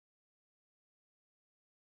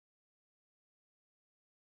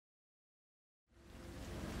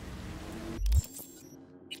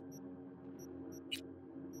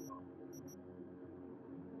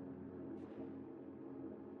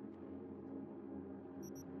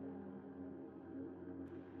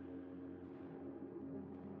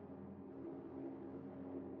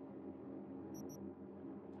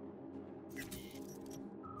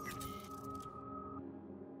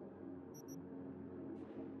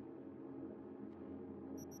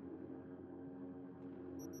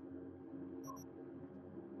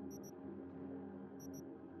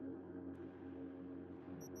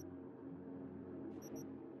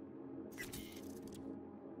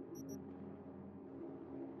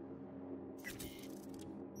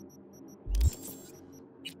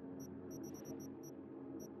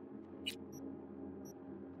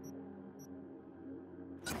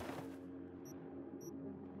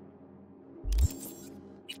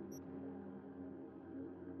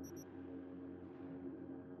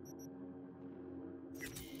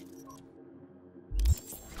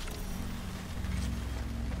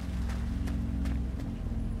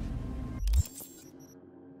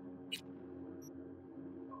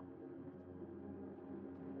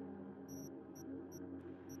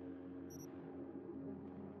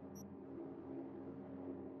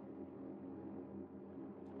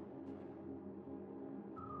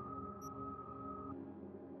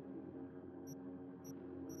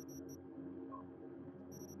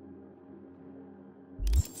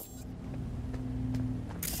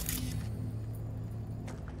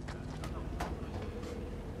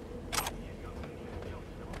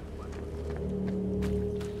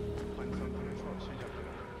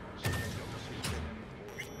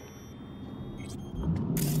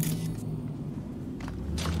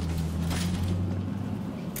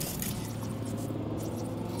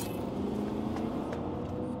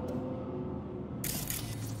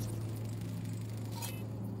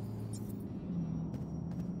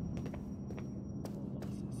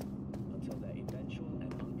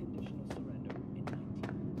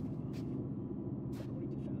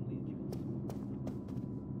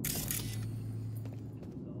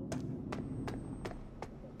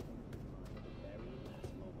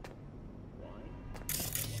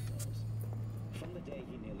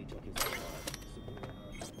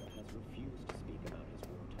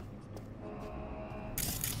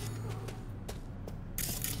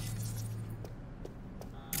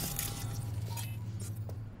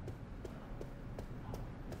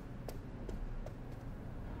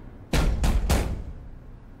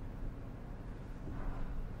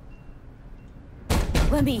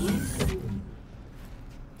Let me...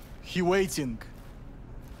 He waiting.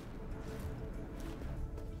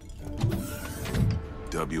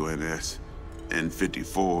 WNS,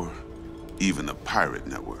 N54, even the pirate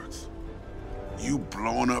networks. You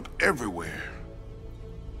blowing up everywhere.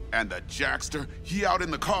 And the Jackster, he out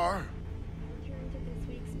in the car? Turn to this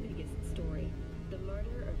week's biggest story. The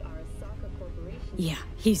murder of Arasaka Corporation. Yeah,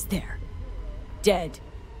 he's there. Dead.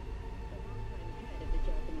 The longtime head of the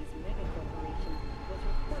Japanese mega-corporation was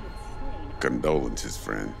reported slain. Condolences,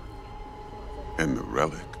 friend. And the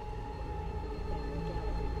relic.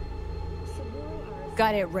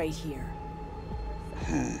 Got it right here.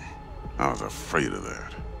 I was afraid of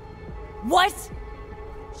that. What?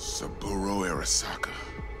 Saburo Arasaka.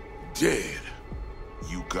 Dead.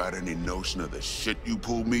 You got any notion of the shit you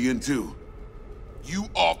pulled me into? You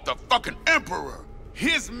off the fucking Emperor!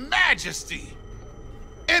 His Majesty!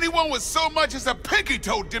 Anyone with so much as a pinky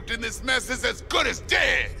toe dipped in this mess is as good as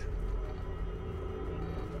dead!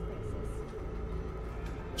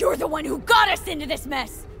 You're the one who got us into this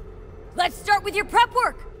mess! Let's start with your prep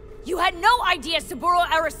work! You had no idea Saburo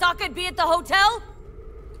Arasaka'd be at the hotel?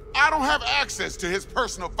 I don't have access to his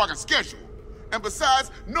personal fucking schedule. And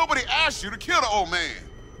besides, nobody asked you to kill the old man.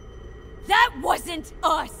 That wasn't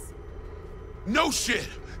us! No shit!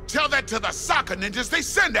 Tell that to the soccer ninjas they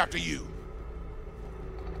send after you!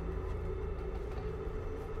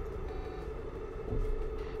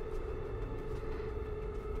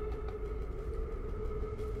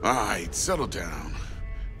 Alright, settle down.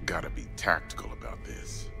 Gotta be tactical about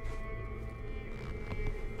this.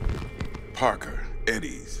 Parker,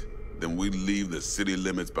 Eddie's. Then we leave the city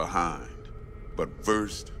limits behind. But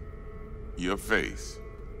first, your face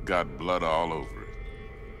got blood all over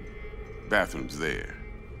it. Bathroom's there.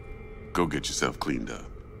 Go get yourself cleaned up.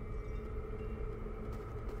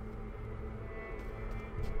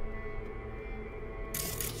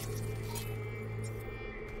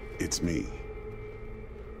 It's me.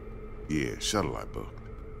 Yeah, shuttle I booked.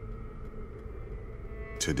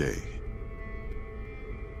 Today.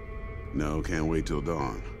 No, can't wait till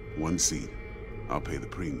dawn. One seat. I'll pay the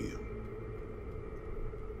premium.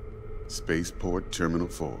 Spaceport Terminal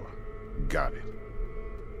 4. Got it.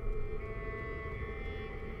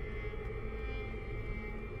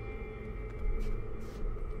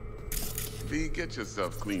 V, get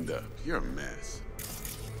yourself cleaned up. You're a mess.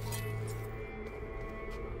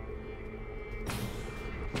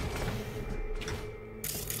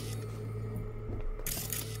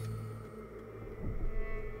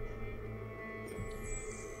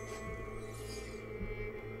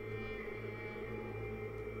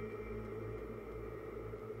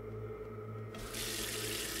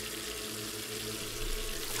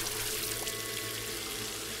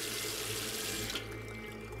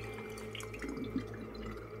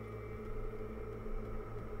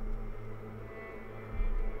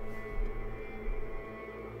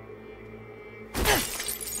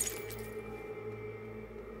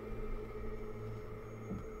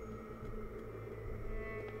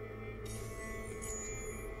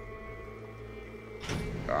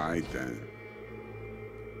 All right, then.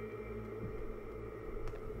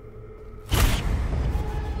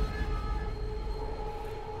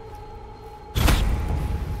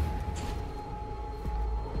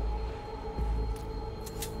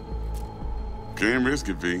 Can't risk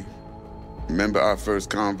it, V. Remember our first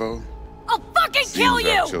convo? I'll fucking kill Seems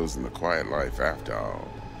you! I've chosen the quiet life after all.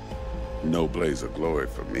 No blaze of glory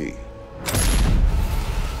for me.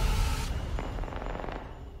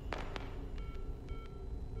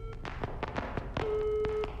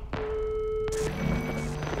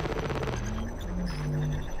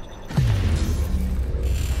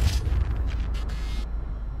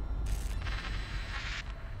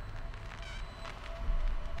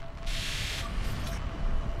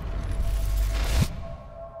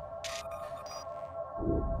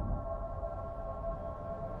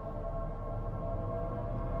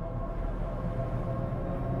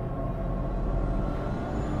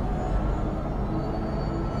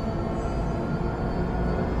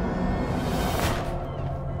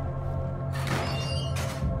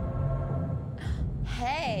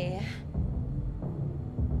 Hey.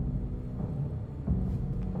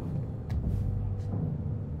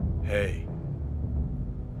 Hey,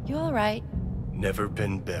 You all right? never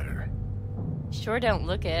been better. Sure don't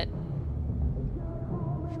look it.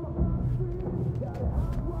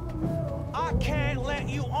 I can't let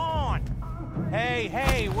you on!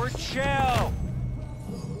 Hey, we're chill!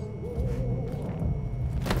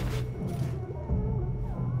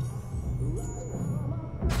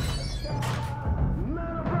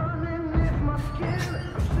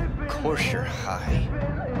 Of course you're high.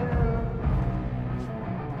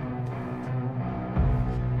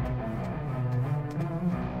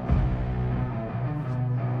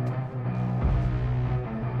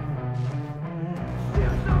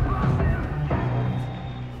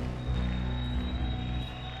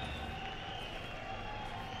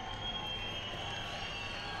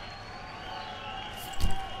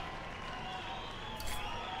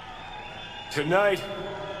 Tonight,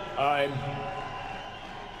 I'm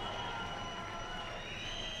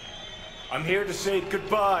here to say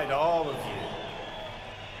goodbye to all of you.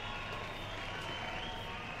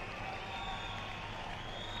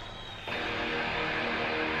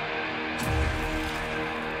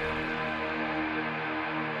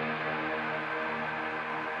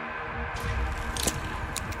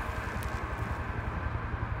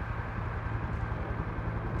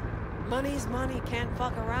 Money's money, can't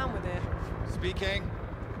fuck around with it. Speaking.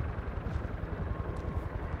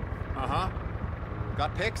 Uh-huh.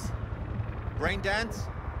 Got pics? Brain dance?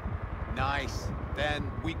 Nice.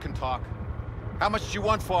 Then we can talk. How much do you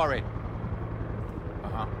want for it?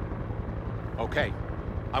 Uh-huh. Okay.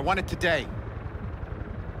 I want it today.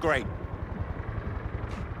 Great.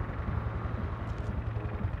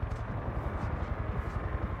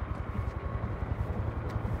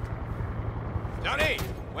 Johnny,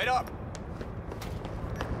 wait up.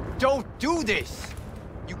 Don't do this!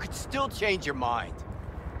 You could still change your mind.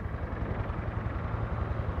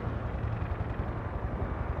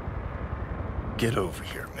 Get over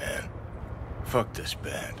here, man. Fuck this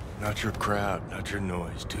band. Not your crowd, not your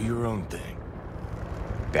noise. Do your own thing.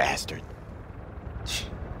 Bastard.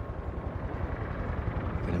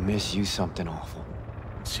 Gonna miss you something awful.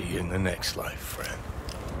 See you in the next life, friend.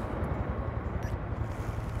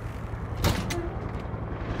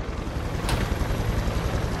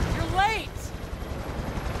 You're late!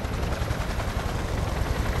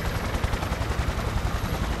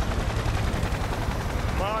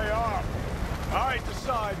 My arm. I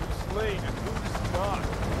decide who's late and who's not.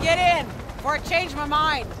 Get in, or I change my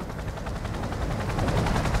mind.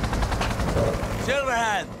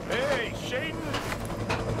 Silverhand! Hey,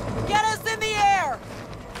 Shaden! Get us in the air!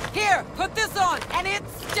 Here, put this on, and it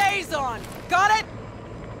stays on. Got it?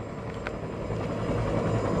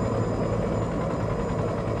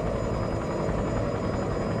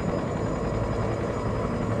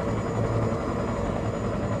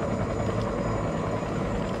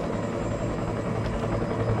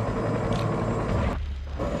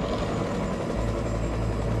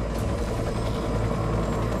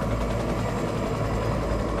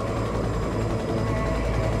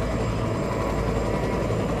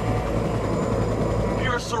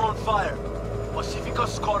 Are on fire.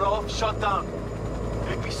 Pacifica's cut off, shut down.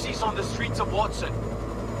 APC's on the streets of Watson.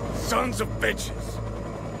 Sons of bitches!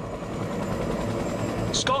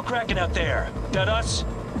 Skull cracking out there. That us?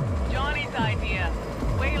 Johnny's idea.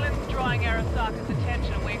 Wayland's drawing Arasaka's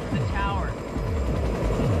attention away from the tower.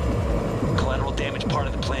 Collateral damage part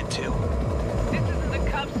of the plan, too. This isn't the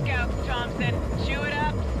Cub Scouts, Thompson. Chew it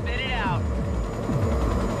up, spit it out.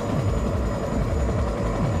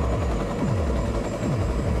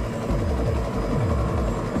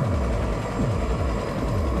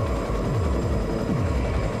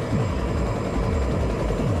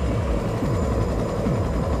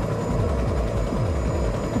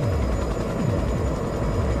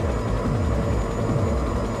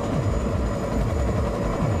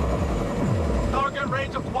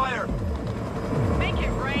 Range acquired. Make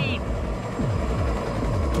it rain.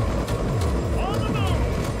 On the move.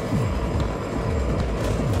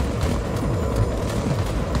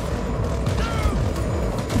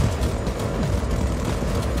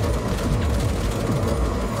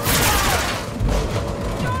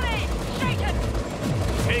 Johnny! Shaken!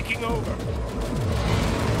 Taking over.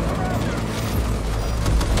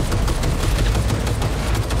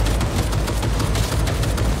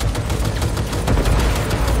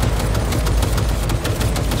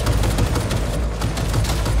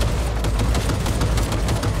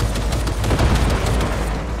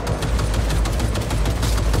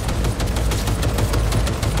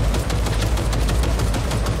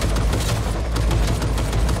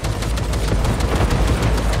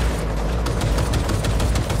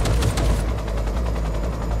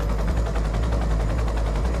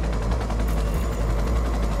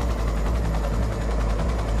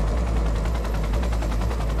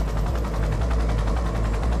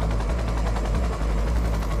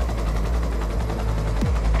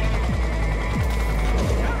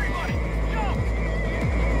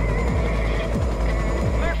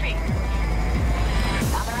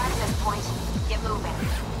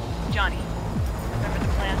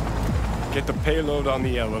 Get the payload on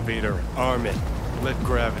the elevator, arm it, let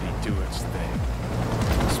gravity do its thing.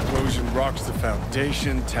 Explosion rocks the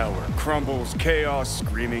foundation, tower crumbles, chaos,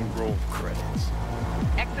 screaming roll credits.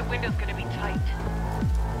 Exit window's gonna be tight.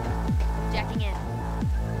 Jacking in.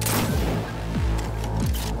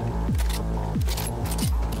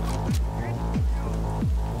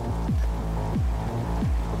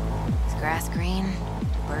 Is grass green?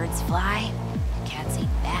 Do birds fly? Do cats eat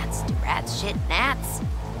bats? Do rats shit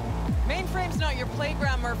your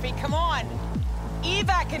playground, Murphy. Come on.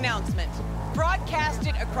 Evac announcement. Broadcast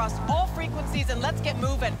it across all frequencies and let's get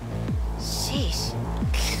moving. Sheesh.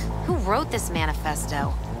 Who wrote this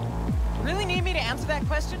manifesto? Really need me to answer that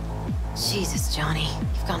question? Jesus, Johnny.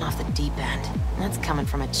 You've gone off the deep end. That's coming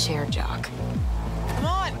from a chair jock. Come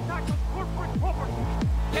on.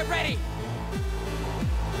 Get ready.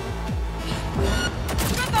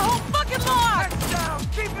 Got the whole fucking lot! Heads down!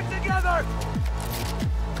 Keep it together!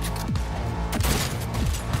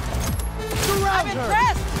 I'm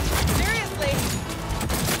impressed! Seriously!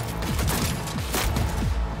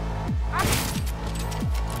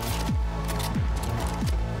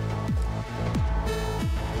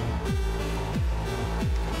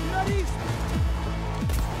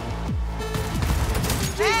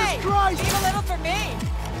 Hey! Christ! Leave a little for me!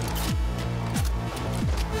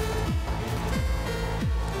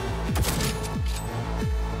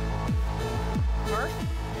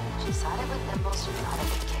 She sought it with thimbles, she sought it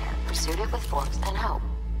with care. Pursued it with forks and hope.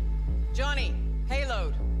 Johnny,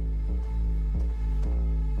 payload.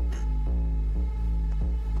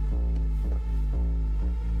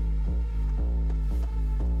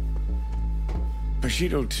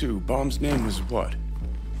 Bushido 2, bomb's name was what?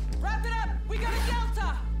 Wrap it up! We got a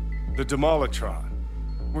Delta! The Demolitron.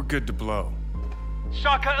 We're good to blow.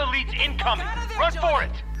 Shaka Elite's incoming! Out of there, Run for Johnny.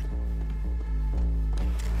 it!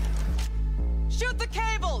 Shoot the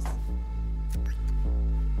cables!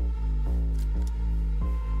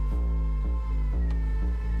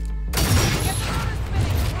 Get the rotor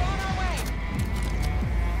spinning! We're on our way!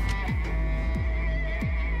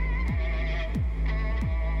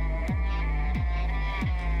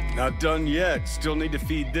 Not done yet. Still need to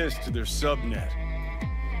feed this to their subnet.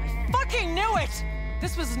 Fucking knew it!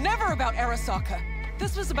 This was never about Arasaka.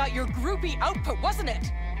 This was about your groupie output, wasn't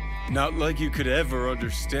it? Not like you could ever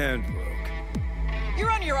understand, Rogue. You're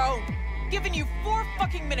on your own. Giving you 4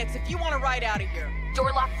 fucking minutes if you want to ride out of here.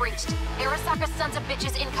 Door lock breached. Arasaka sons of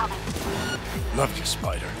bitches incoming. Love you,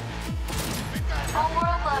 Spider. Whole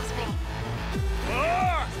world loves me.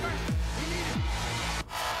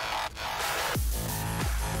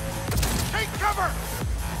 Take cover!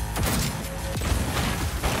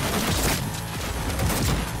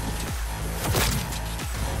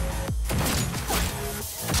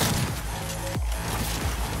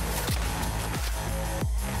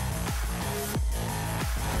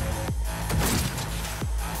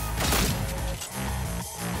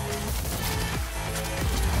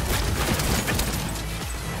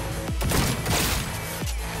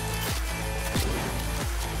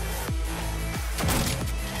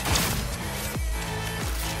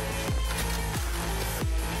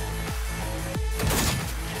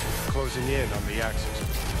 Closing in on the axis.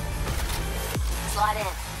 Slide in.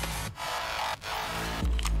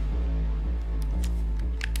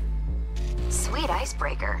 Sweet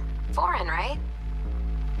icebreaker. Foreign, right?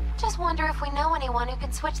 Just wonder if we know anyone who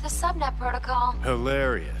can switch the subnet protocol.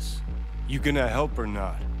 Hilarious. You gonna help or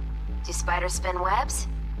not? Do spiders spin webs?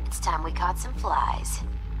 It's time we caught some flies.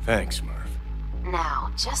 Thanks, Murph. Now,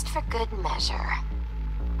 just for good measure.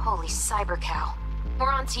 Holy cyber cow. We're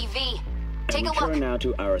on TV. Take a look. Return now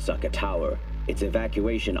to Arasaka Tower. Its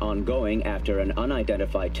evacuation ongoing after an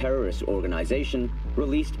unidentified terrorist organization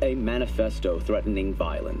released a manifesto threatening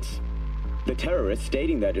violence. The terrorists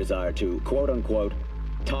stating their desire to, quote-unquote,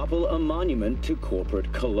 topple a monument to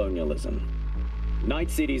corporate colonialism.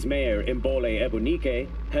 Night City's mayor, Mbole Ebunike,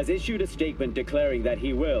 has issued a statement declaring that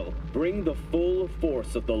he will bring the full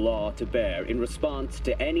force of the law to bear in response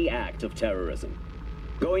to any act of terrorism.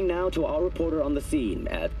 Going now to our reporter on the scene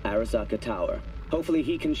at Arasaka Tower. Hopefully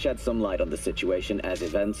he can shed some light on the situation as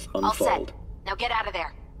events unfold. All set. Now get out of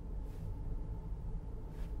there.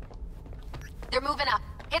 They're moving up.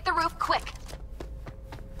 Hit the roof quick.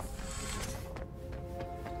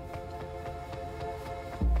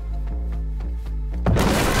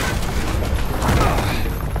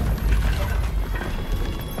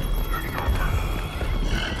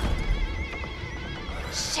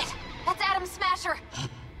 Shit! That's Adam Smasher!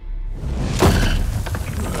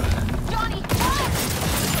 Johnny, run!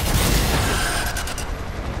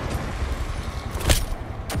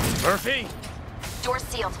 Murphy? Door's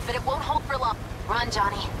sealed, but it won't hold for long. Run,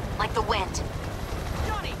 Johnny. Like the wind.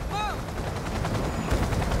 Johnny, move!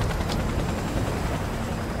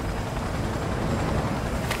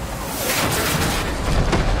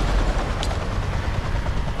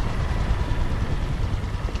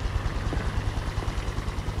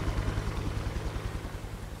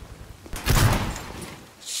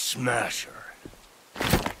 Smasher.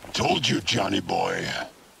 Told you, Johnny boy.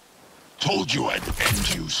 Told you I'd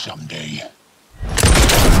end you someday.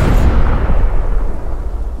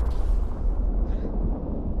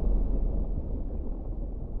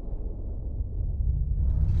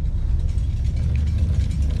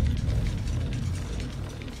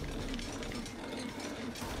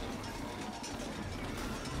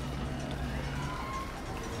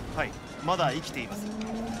 まだ生きています。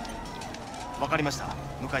わかりました。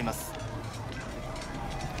向かいます。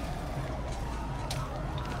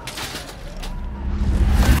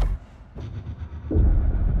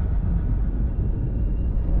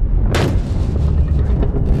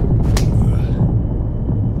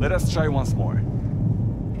Let us try once more.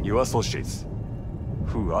 Your associates.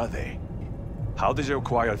 Who are they? How did you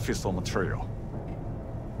acquire fissile material?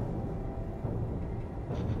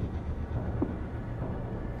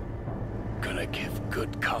 Gonna give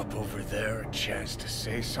good cop over there a chance to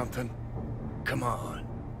say something? Come on.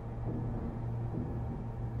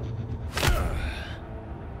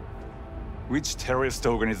 Which terrorist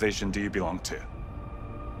organization do you belong to?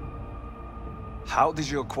 How did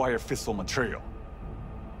you acquire fissile material?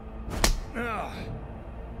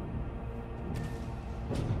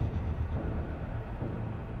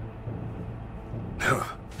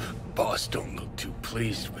 Boss don't look too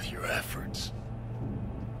pleased with your efforts.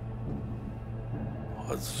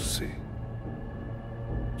 外せ。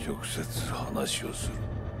直接話をする。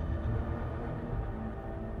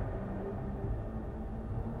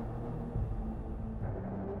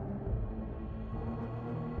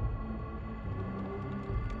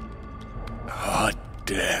Hot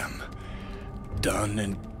damn. Done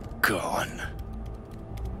and gone.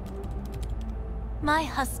 My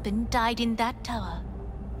husband died in that tower.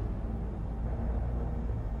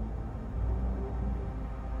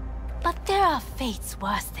 But there are fates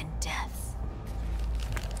worse than deaths.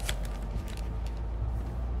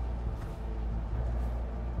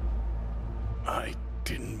 I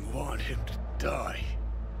didn't want him to die.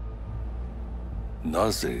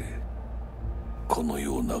 なぜこの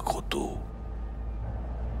ようなことを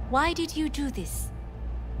Why did you do this?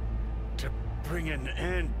 To bring an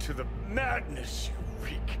end to the madness you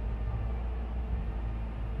wreak.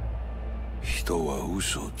 人は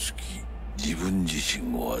嘘をつき自分自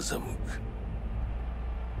身を欺く。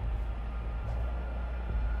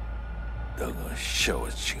だが死者は違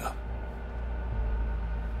う。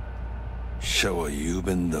死者は雄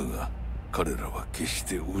弁だが彼らは決し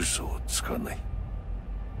て嘘をつかない。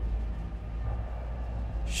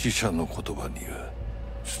死者の言葉には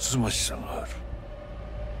つつましさがある。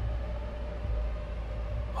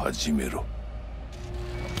始めろ。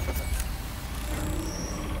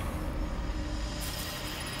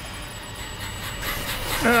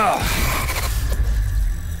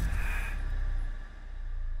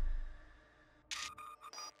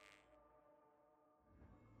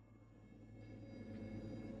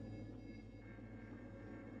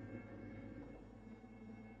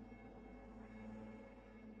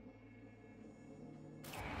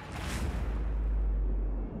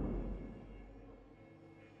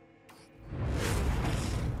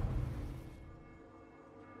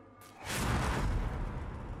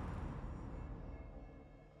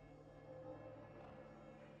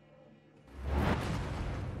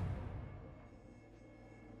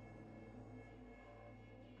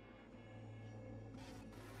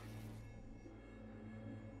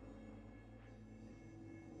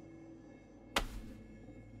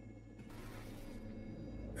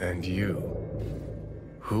And you?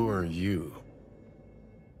 Who are you?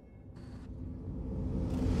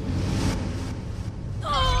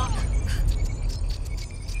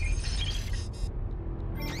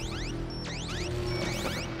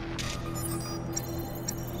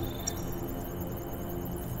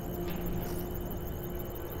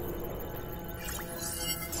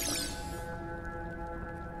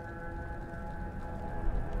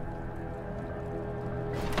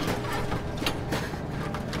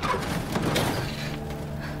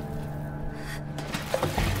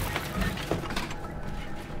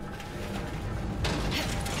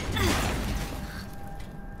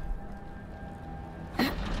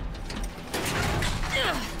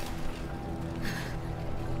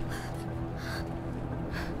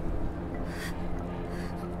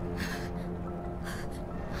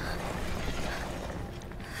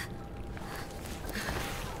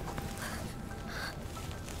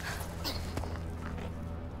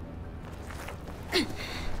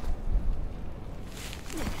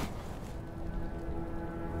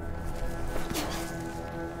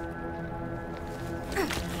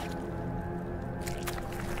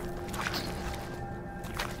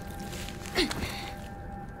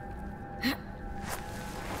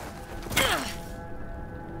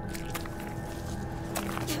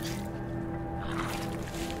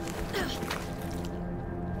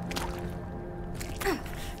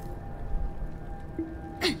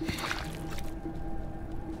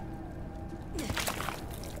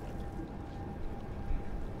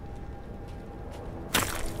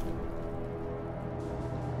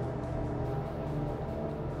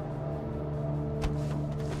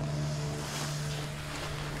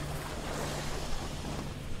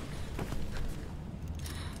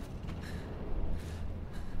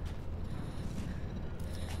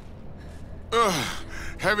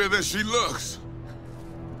 Heavier than she looks.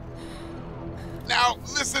 Now,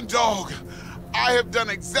 listen, dog. I have done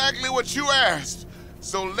exactly what you asked.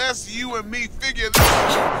 So let's you and me figure this.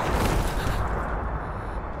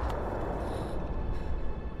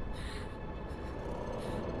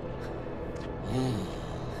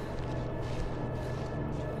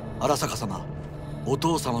 荒坂様、お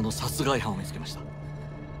父様の殺害犯を見つけました。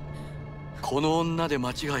この女で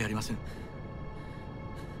間違いありません。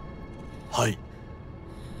はい。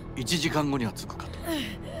1時間後には着くかと。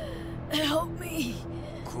Help me.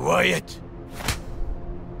 Quiet.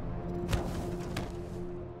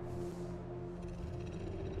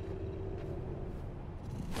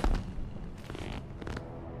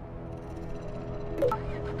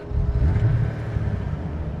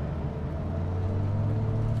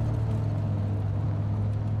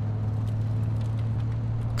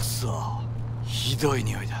 くそ、ひどい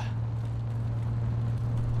匂いだ。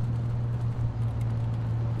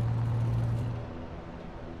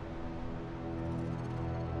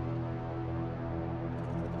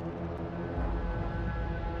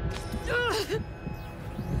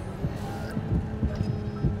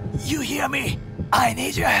You hear me? I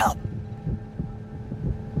need your help.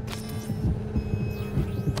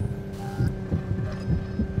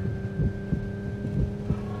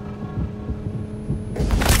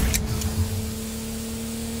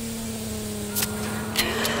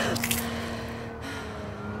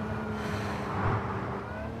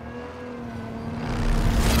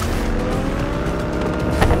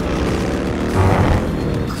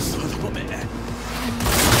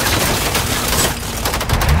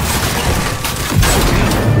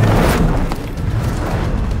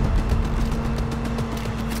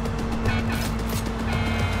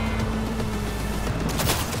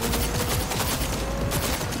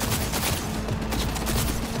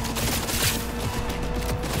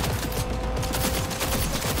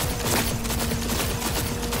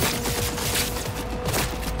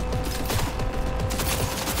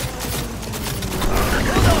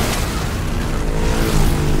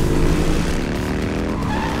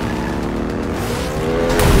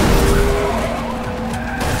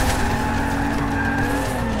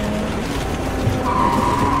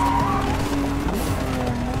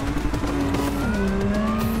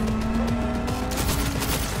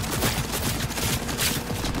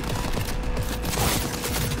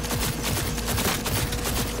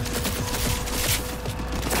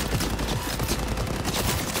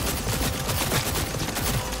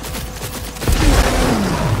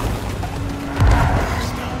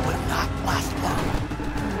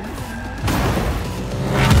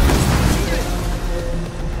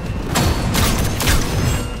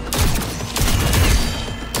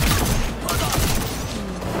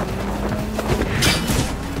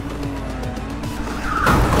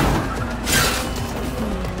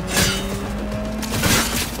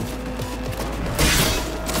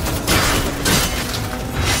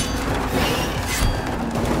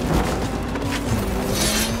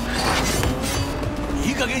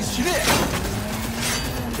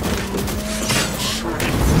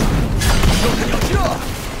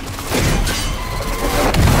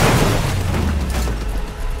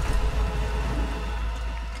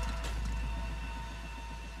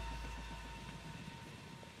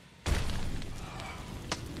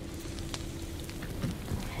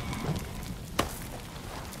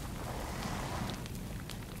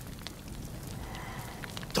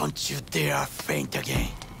 Don't you dare faint again.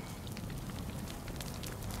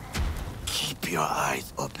 Keep your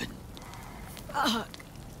eyes open.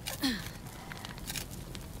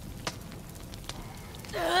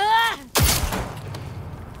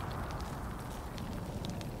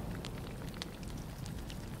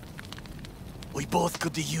 We both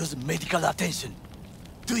could use medical attention.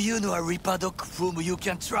 Do you know a Reaper doc whom you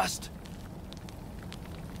can trust?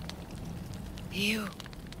 You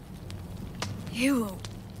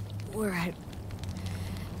were at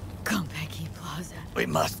Konpeki Plaza. We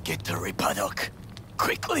must get to Reaper doc.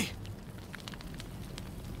 Quickly!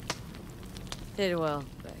 Did well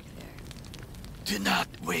back there. Do not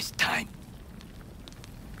waste time.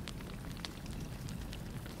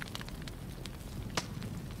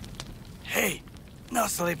 Hey, no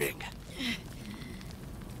sleeping.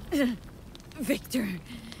 Victor.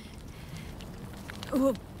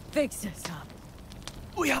 We'll fix this up.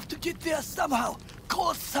 We have to get there somehow.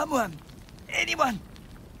 Call someone. Anyone.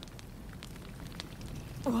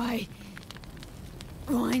 Why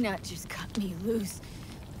not just cut me loose?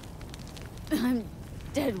 I'm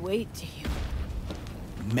dead weight to you.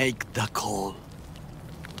 Make the call.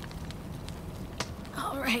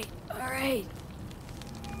 All right.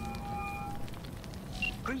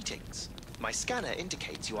 Greetings. My scanner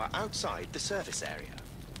indicates you are outside the service area.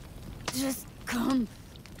 Just come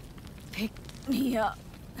pick me up.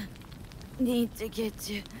 Need to get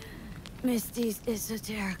to Misty's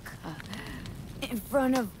Esoterica in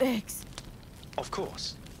front of Vix. Of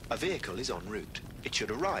course. A vehicle is en route. It should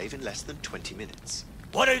arrive in less than 20 minutes.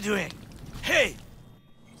 What are you doing? Hey!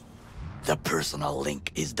 The personal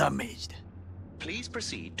link is damaged. Please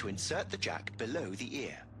proceed to insert the jack below the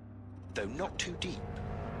ear, though not too deep.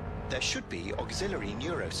 There should be auxiliary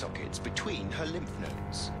neurosockets between her lymph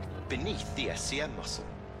nodes, beneath the SCM muscle.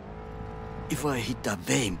 If I hit a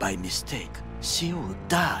vein by mistake, she will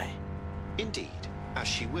die. Indeed, as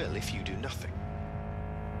she will if you do nothing.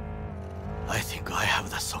 I think I have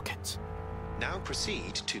the sockets. Now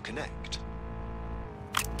proceed to connect.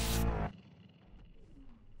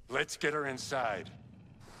 Let's get her inside.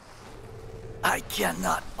 I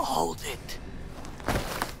cannot hold it.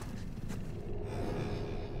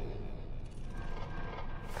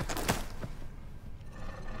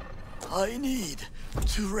 I need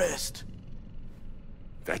to rest.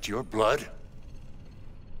 That your blood?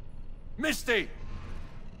 Misty!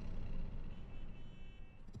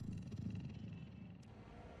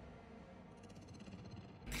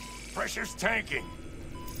 Pressure's tanking.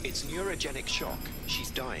 It's neurogenic shock.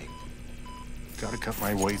 She's dying. Gotta cut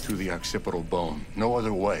my way through the occipital bone. No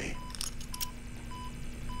other way.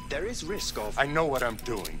 There is risk of... I know what I'm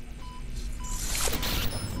doing.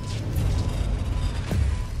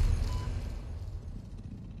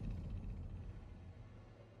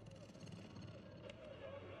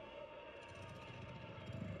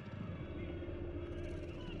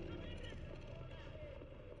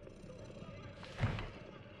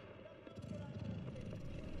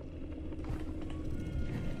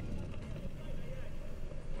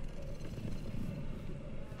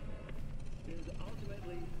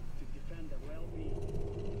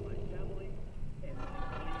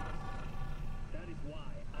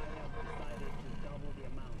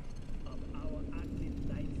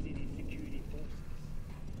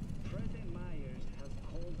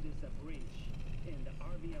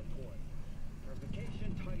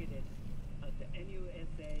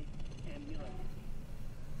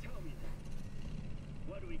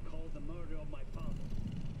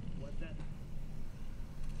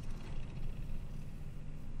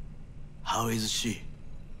 How is she?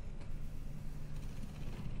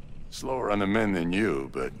 Slower on the men than you,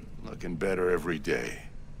 but looking better every day.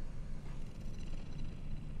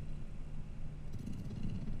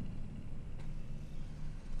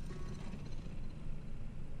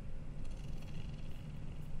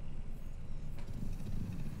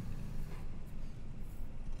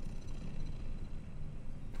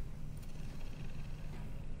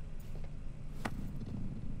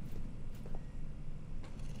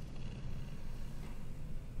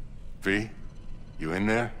 V, you in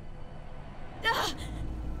there? Ah,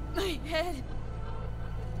 my head.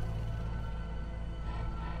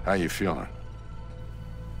 How you feeling?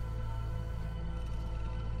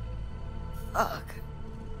 Fuck.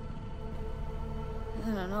 I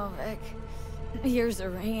don't know, Vic. Ears are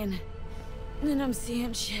ringing. And I'm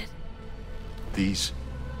seeing shit. These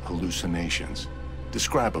hallucinations.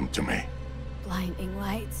 Describe them to me. Blinding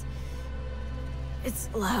lights. It's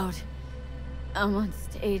loud. I'm on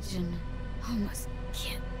stage and almost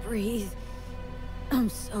can't breathe. I'm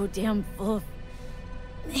so damn full of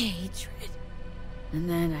hatred. And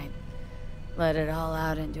then I let it all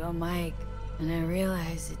out into a mic, and I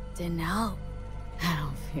realized it didn't help. I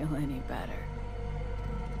don't feel any better.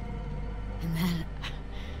 And then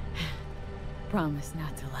promise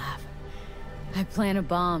not to laugh. I plant a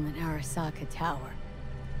bomb in Arasaka Tower.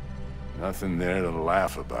 Nothing there to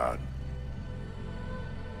laugh about.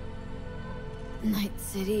 Night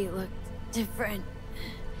City looked different.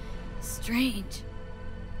 Strange.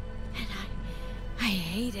 And I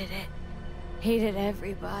hated it. Hated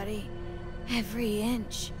everybody. Every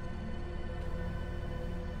inch.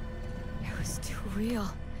 It was too real.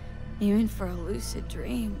 Even for a lucid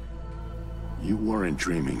dream. You weren't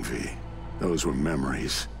dreaming, V. Those were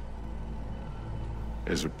memories.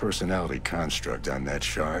 There's a personality construct on that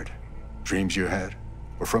shard. Dreams you had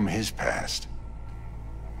were from his past.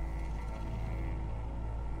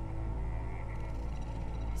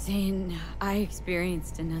 Saying I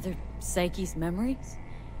experienced another Psyche's memories?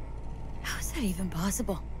 How is that even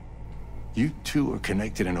possible? You two are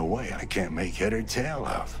connected in a way I can't make head or tail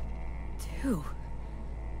of. Two?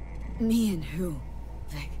 Me and who,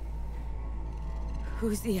 Vic?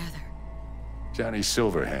 Who's the other? Johnny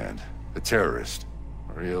Silverhand, a terrorist.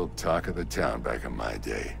 A real talk of the town back in my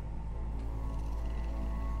day.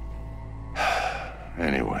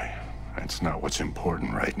 Anyway, that's not what's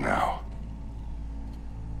important right now.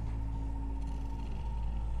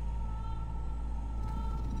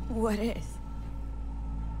 What is?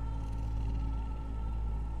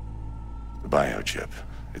 The biochip.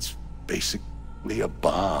 It's basically a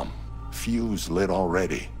bomb. Fuse lit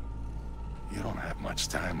already. You don't have much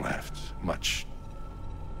time left. Much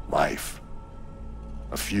life.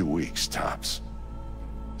 A few weeks, tops.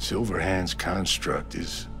 Silverhand's construct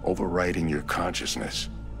is overriding your consciousness,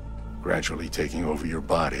 gradually taking over your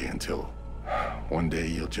body until one day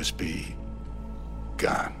you'll just be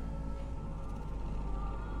gone.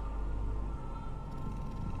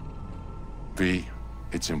 V,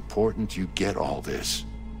 it's important you get all this.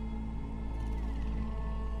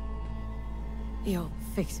 You'll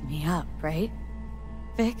fix me up, right,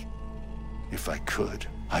 Vic? If I could,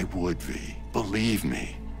 I would, V. Believe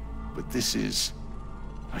me. But this is...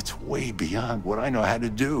 it's way beyond what I know how to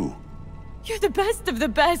do. You're the best of the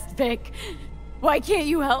best, Vic. Why can't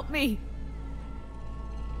you help me?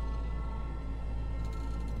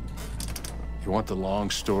 You want the long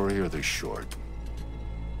story or the short?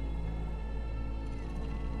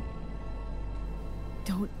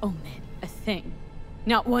 Don't omit a thing.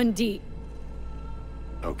 Not one D.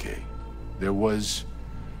 Okay. There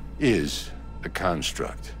is a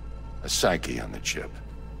construct. A psyche on the chip.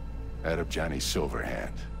 That of Johnny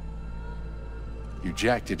Silverhand. You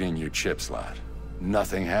jacked it in your chip slot.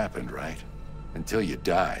 Nothing happened, right? Until you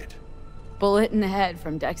died. Bullet in the head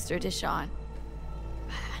from Dexter Deshawn.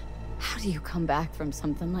 How do you come back from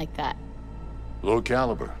something like that? Low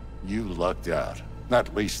caliber. You lucked out.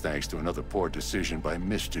 Not least thanks to another poor decision by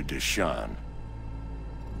Mr. Deshawn.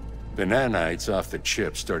 The nanites off the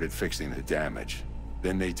chip started fixing the damage.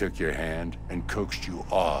 Then they took your hand and coaxed you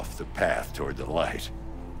off the path toward the light.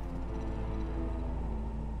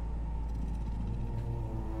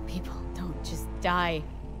 People don't just die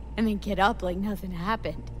and then get up like nothing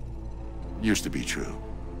happened. Used to be true.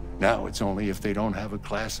 Now it's only if they don't have a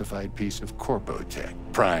classified piece of corpo tech,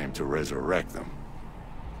 primed to resurrect them.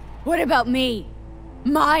 What about me?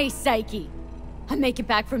 My psyche? I make it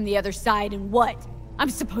back from the other side and what? I'm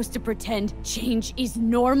supposed to pretend change is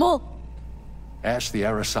normal? Ask the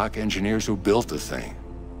Arasaka engineers who built the thing.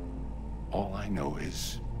 All I know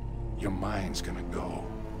is, your mind's gonna go.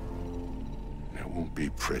 And it won't be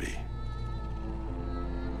pretty.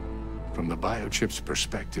 From the biochip's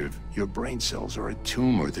perspective, your brain cells are a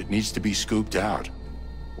tumor that needs to be scooped out,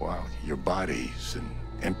 while your body's an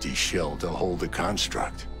empty shell to hold the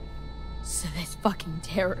construct. So this fucking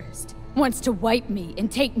terrorist wants to wipe me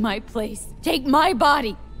and take my place, take my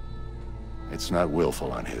body! It's not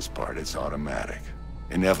willful on his part, it's automatic.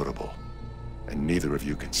 Inevitable. And neither of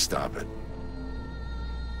you can stop it.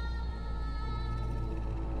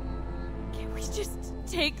 Can't we just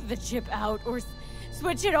take the chip out or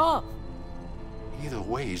switch it off? Either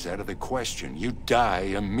way's out of the question. You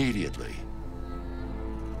die immediately.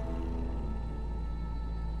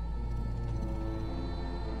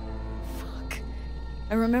 Fuck.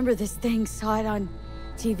 I remember this thing, saw it on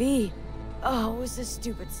TV. Oh, what was this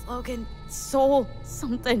stupid slogan? Soul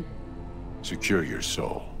something. Secure your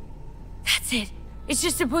soul. That's it. It's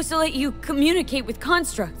just supposed to let you communicate with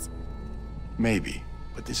constructs. Maybe,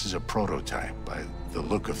 but this is a prototype by the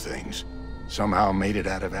look of things. Somehow made it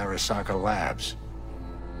out of Arasaka Labs.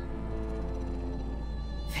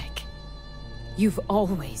 Vic, you've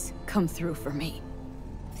always come through for me.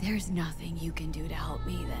 If there's nothing you can do to help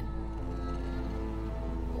me, then...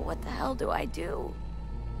 what the hell do I do?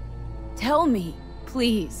 Tell me,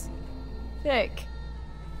 please. Vic.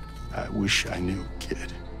 I wish I knew,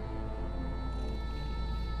 kid.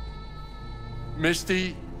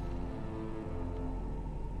 Misty?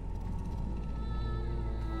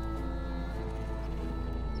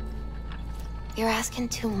 You're asking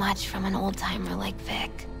too much from an old-timer like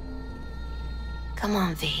Vic. Come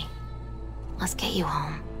on, V. Let's get you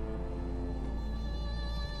home.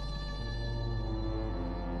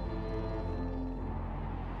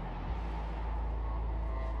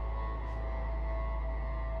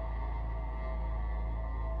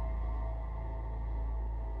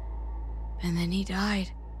 And then he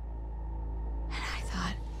died. And I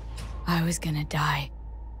thought I was gonna die.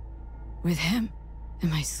 With him in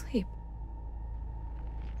my sleep.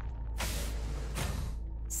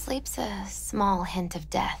 Sleep's a small hint of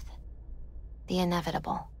death. The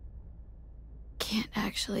inevitable. Can't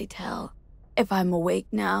actually tell if I'm awake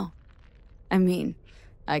now. I mean,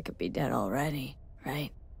 I could be dead already,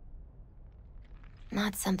 right?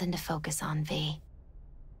 Not something to focus on, V.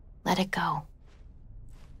 Let it go.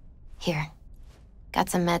 Here. Got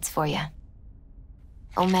some meds for you.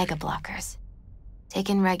 Omega blockers.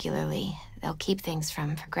 Taken regularly, they'll keep things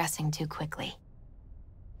from progressing too quickly.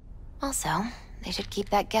 Also, they should keep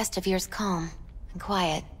that guest of yours calm and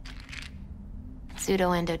quiet.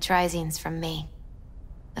 Pseudoendotrizines from me.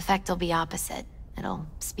 Effect will be opposite. It'll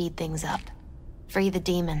speed things up. Free the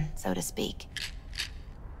demon, so to speak.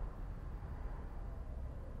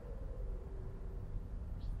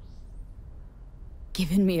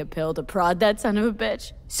 Giving me a pill to prod that son of a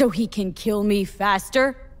bitch? So he can kill me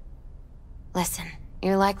faster? Listen,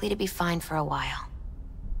 you're likely to be fine for a while.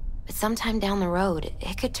 But sometime down the road,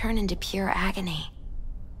 it could turn into pure agony.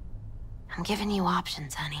 I'm giving you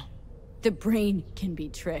options, honey. The brain can be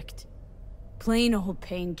tricked. Plain old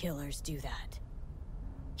painkillers do that.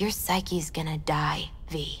 Your psyche's gonna die,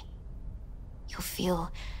 V. You'll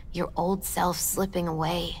feel your old self slipping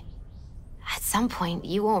away. At some point,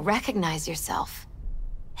 you won't recognize yourself.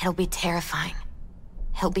 It'll be terrifying.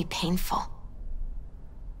 It'll be painful.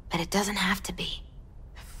 But it doesn't have to be.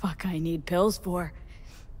 The fuck I need pills for?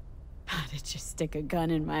 To just stick a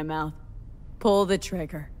gun in my mouth. Pull the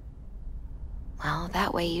trigger. Well,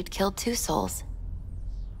 that way you'd kill 2 souls.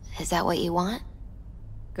 Is that what you want?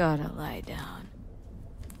 Gotta lie down.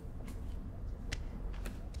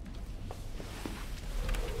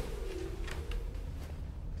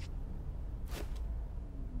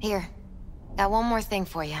 Here. Got one more thing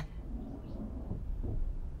for you.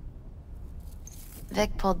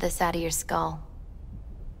 Vic pulled this out of your skull.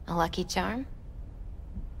 A lucky charm?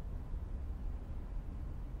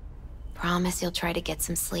 Promise you'll try to get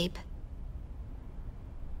some sleep.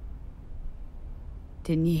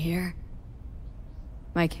 Didn't you hear?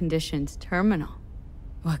 My condition's terminal.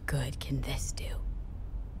 What good can this do?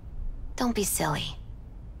 Don't be silly.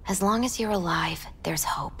 As long as you're alive, there's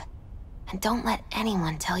hope. And don't let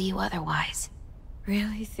anyone tell you otherwise.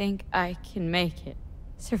 Really think I can make it?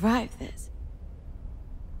 Survive this?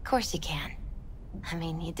 Of course you can. I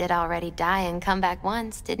mean, you did already die and come back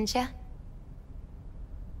once, didn't you?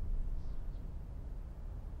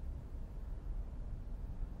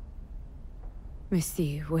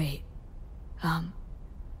 Misty, wait.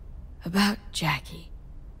 About Jackie.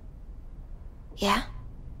 Yeah?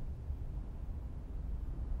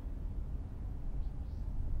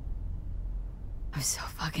 I'm so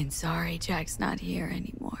fucking sorry Jack's not here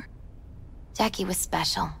anymore. Jackie was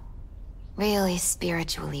special. Really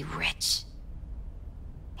spiritually rich.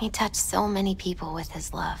 He touched so many people with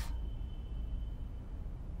his love.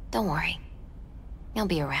 Don't worry. He'll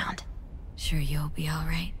be around. Sure you'll be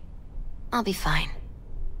alright? I'll be fine.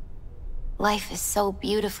 Life is so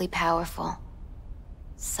beautifully powerful.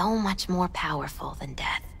 So much more powerful than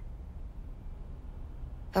death.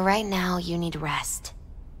 But right now, you need rest.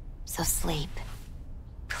 So sleep.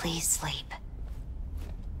 Please sleep.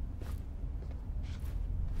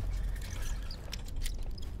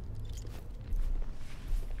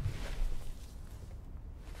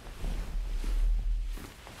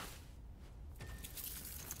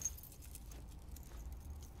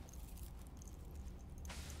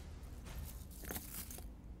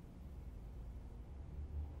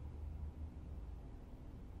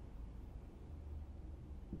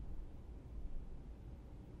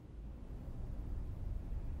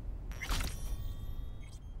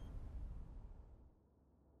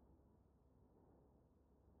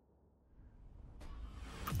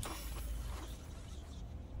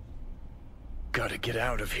 Gotta get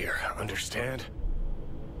out of here, understand?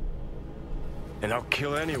 And I'll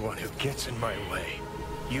kill anyone who gets in my way,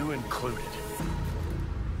 you included.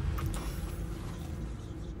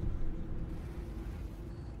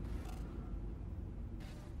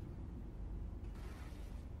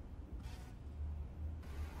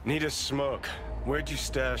 Need a smoke. Where'd you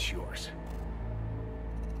stash yours?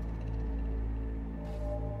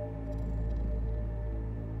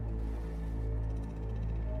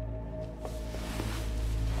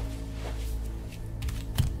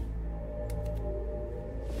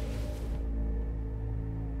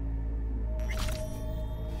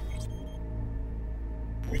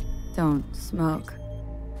 Don't smoke.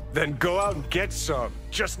 Then go out and get some.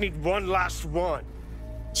 Just need one last one.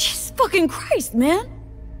 Jesus fucking Christ, man!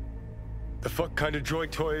 The fuck kind of droid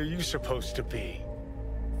toy are you supposed to be?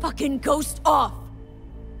 Fucking ghost off!